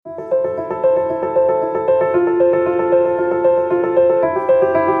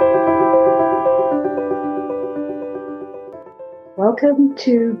Welcome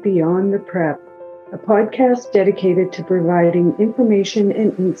to Beyond the Prep, a podcast dedicated to providing information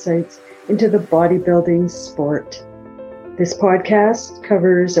and insights into the bodybuilding sport. This podcast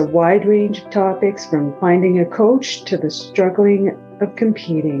covers a wide range of topics from finding a coach to the struggling of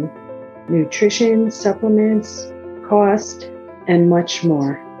competing, nutrition, supplements, cost, and much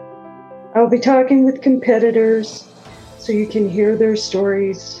more. I'll be talking with competitors so you can hear their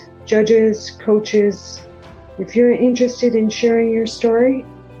stories, judges, coaches. If you're interested in sharing your story,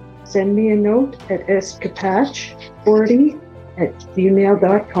 send me a note at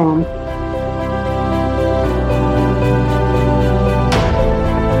scapach40@gmail.com.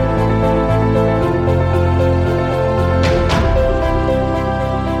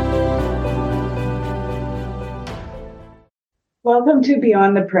 Welcome to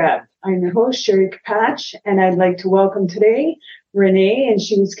Beyond the Prep. I'm your host, Sherry Capach, and I'd like to welcome today Renee, and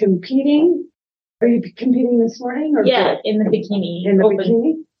she's competing. Are you competing this morning? Or yeah, in the bikini. In the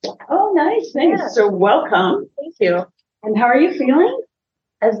bikini? Oh, nice. Yeah. So welcome. Thank you. And how are you feeling?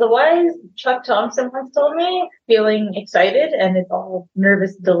 As the wise Chuck Thompson once told me, feeling excited, and it's all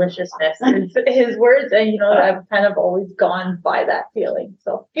nervous deliciousness. His words, and I've kind of always gone by that feeling.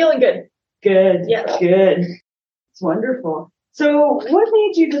 So feeling good. Good. Yeah. Good. It's wonderful. So what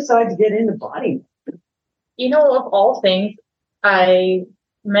made you decide to get into bodybuilding? Of all things, I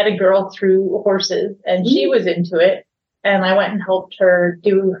met a girl through horses, and she was into it. And I went and helped her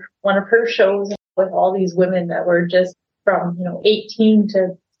do one of her shows with all these women that were just from, 18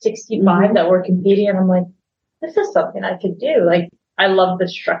 to 65 that were competing. And I'm like, this is something I could do. Like, I love the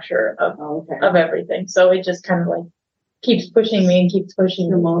structure of everything. So it just kind of like keeps pushing me and keeps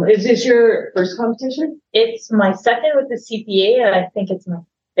pushing me. Is this your first competition? It's my second with the CPA, and I think it's my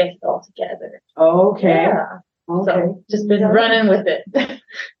fifth altogether. Okay. Yeah. Okay. So just been running with it.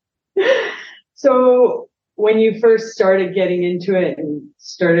 So when you first started getting into it and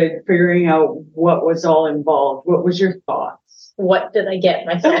started figuring out what was all involved, what was your thoughts? What did I get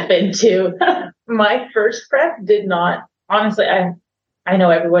myself into? My first prep did not, honestly, I know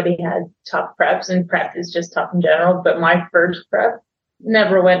everybody had tough preps, and prep is just tough in general, but my first prep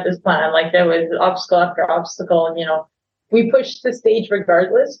never went as planned. Like, there was obstacle after obstacle, and, we pushed the stage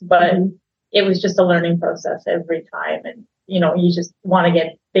regardless, but it was just a learning process every time. And, you just want to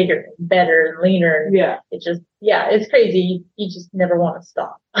get bigger, better, and leaner. Yeah. It's crazy. You just never want to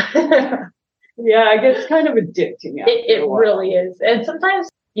stop. Yeah, it gets kind of addicting. It really is. And sometimes,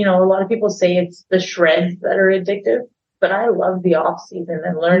 a lot of people say it's the shreds that are addictive, but I love the off season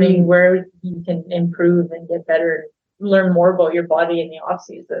and learning where you can improve and get better, learn more about your body in the off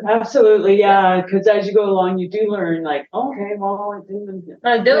season. Absolutely. Yeah. Because as you go along, you do learn, like, okay, well,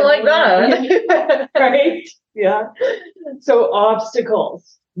 I didn't like that. Right. Yeah. So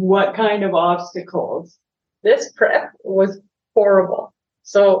obstacles, what kind of obstacles? This prep was horrible.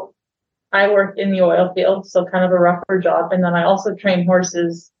 So I worked in the oil field, so kind of a rougher job. And then I also train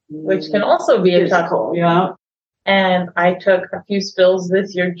horses, which can also be a tough. Yeah. And I took a few spills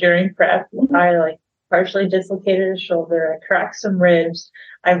this year during prep. I partially dislocated a shoulder. I cracked some ribs.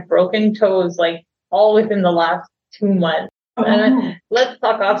 I've broken toes, all within the last 2 months. And let's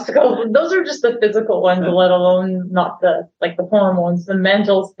talk obstacles. Those are just the physical ones, let alone not the hormones, the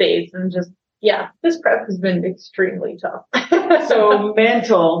mental states, and just, this prep has been extremely tough. So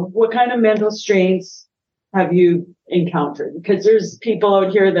mental, what kind of mental strains have you encountered? Because there's people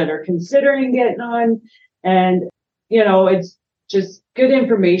out here that are considering getting on, and, it's just good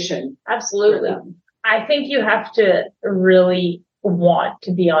information. Absolutely. I think you have to really want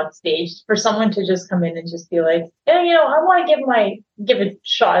to be on stage for someone to just come in and just be like, I want to give a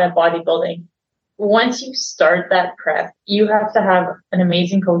shot at bodybuilding. Once you start that prep, you have to have an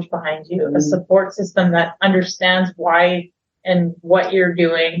amazing coach behind you, a support system that understands why and what you're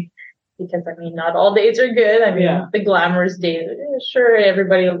doing. Because, not all days are good. The glamorous days, sure,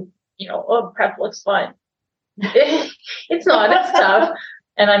 everybody, prep looks fun. It's not, it's tough.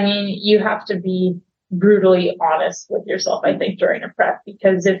 And you have to be brutally honest with yourself, I think, during a prep,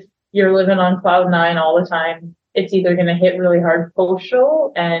 because if you're living on cloud nine all the time, it's either going to hit really hard post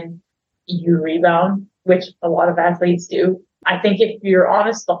show and you rebound, which a lot of athletes do. I think if you're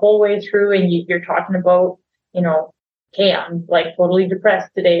honest the whole way through and you're talking about, hey, I'm totally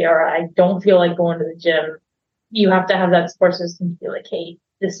depressed today, or I don't feel like going to the gym, you have to have that support system to be like, hey,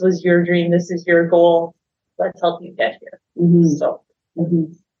 this was your dream, this is your goal, let's help you get here. So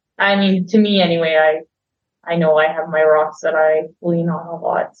to me anyway, I know I have my rocks that I lean on a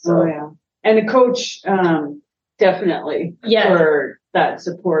lot. So and a coach definitely for that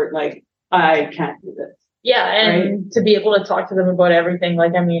support. Like, I can't do this. Yeah, and to be able to talk to them about everything.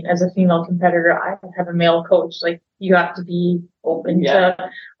 Like, I mean, as a female competitor, I have a male coach. Like, you have to be open to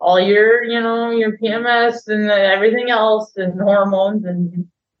all your, your PMS and everything else and hormones, and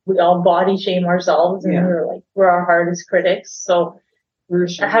we all body shame ourselves, and we're our hardest critics. So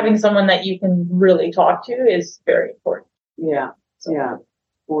having someone that you can really talk to is very important. Yeah,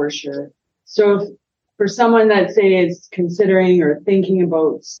 for sure. So for someone that, say, is considering or thinking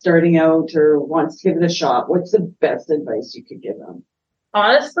about starting out or wants to give it a shot, what's the best advice you could give them?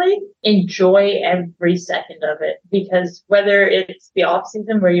 Honestly, enjoy every second of it, because whether it's the off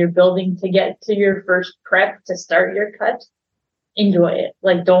season where you're building to get to your first prep to start your cut, enjoy it.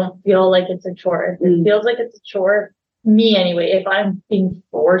 Like, don't feel like it's a chore. If it feels like it's a chore, me anyway, if I'm being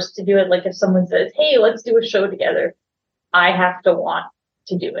forced to do it, like if someone says, hey, let's do a show together, I have to want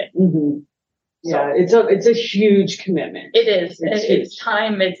to do it. Mm-hmm. Yeah, it's a huge commitment. It is. It's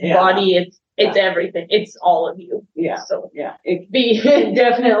time, it's body, it's everything. It's all of you. Yeah. So it can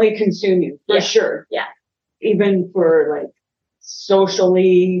definitely consume you for sure. Yeah. Even for like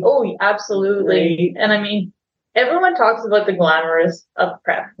socially. Oh, absolutely. Right? And I mean, everyone talks about the glamorous of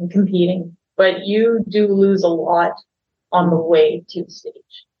prep and competing, but you do lose a lot on the way to stage.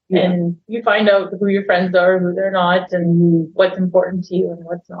 Yeah. And you find out who your friends are, who they're not, and what's important to you and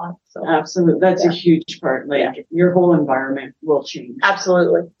what's not. So absolutely. That's a huge part. Like your whole environment will change.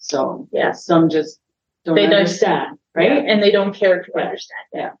 Absolutely. So some just don't understand, right? Yeah. And they don't care to understand.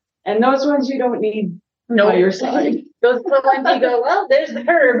 Yeah. And those ones you don't need by your side. Those are the ones you go, well, there's the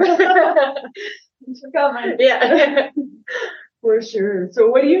herb. Yeah. For sure. So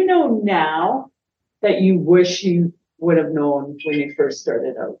what do you know now that you wish you would have known when you first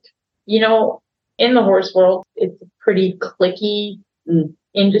started out? In the horse world, it's a pretty cliquey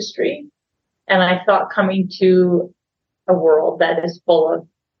industry. And I thought coming to a world that is full of,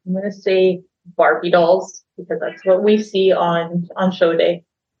 I'm going to say Barbie dolls, because that's what we see on show day.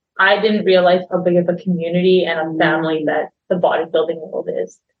 I didn't realize how big of a community and a family that the bodybuilding world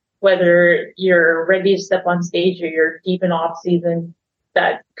is. Whether you're ready to step on stage or you're deep in off season,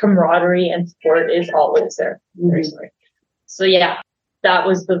 that camaraderie and support is always there. Very sorry. So that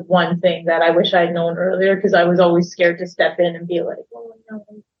was the one thing that I wish I'd known earlier, because I was always scared to step in and be like, oh no,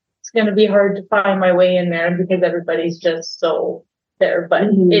 it's going to be hard to find my way in there because everybody's just so there. But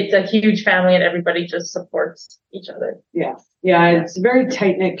it's a huge family and everybody just supports each other. Yeah, it's a very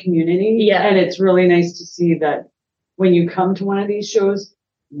tight-knit community. Yeah. And it's really nice to see that when you come to one of these shows,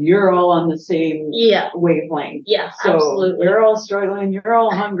 you're all on the same wavelength. Yeah, so absolutely. You're all struggling. You're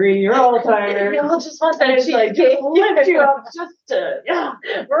all hungry. You're all tired. You all just want that cheesecake. Lift you up just to,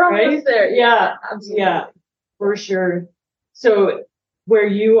 we're almost there. Yeah, absolutely. Yeah, for sure. So where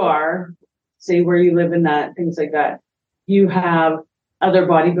you are, say where you live in that, things like that, you have other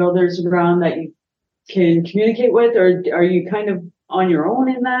bodybuilders around that you can communicate with, or are you kind of on your own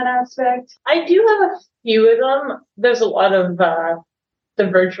in that aspect? I do have a few of them. There's a lot of the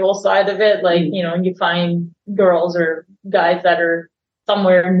virtual side of it, like you find girls or guys that are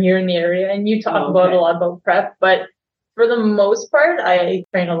somewhere near in the area and you talk about a lot about prep, but for the most part I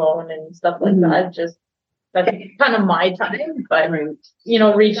train alone and stuff like that. Just that's kind of my time, but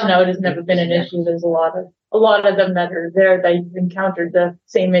reaching out has never been an issue. There's a lot of them that are there that you've encountered the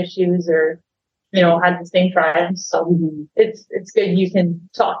same issues or had the same triumphs, so it's good you can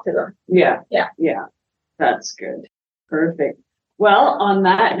talk to them. Yeah, that's good. Perfect. Well, on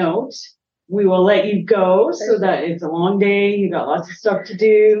that note, we will let you go so that it's a long day. You got lots of stuff to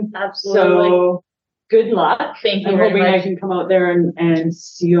do. Absolutely. So good luck. Thank you. I'm hoping I can come out there and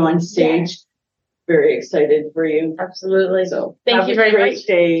see you on stage. Yeah. Very excited for you. Absolutely. So thank you very much.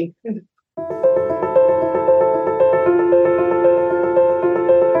 Day.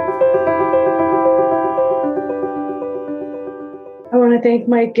 I want to thank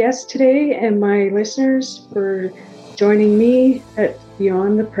my guest today and my listeners for joining me at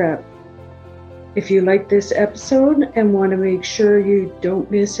Beyond the Prep. If you like this episode and want to make sure you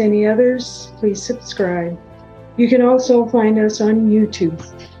don't miss any others, please subscribe. You can also find us on YouTube.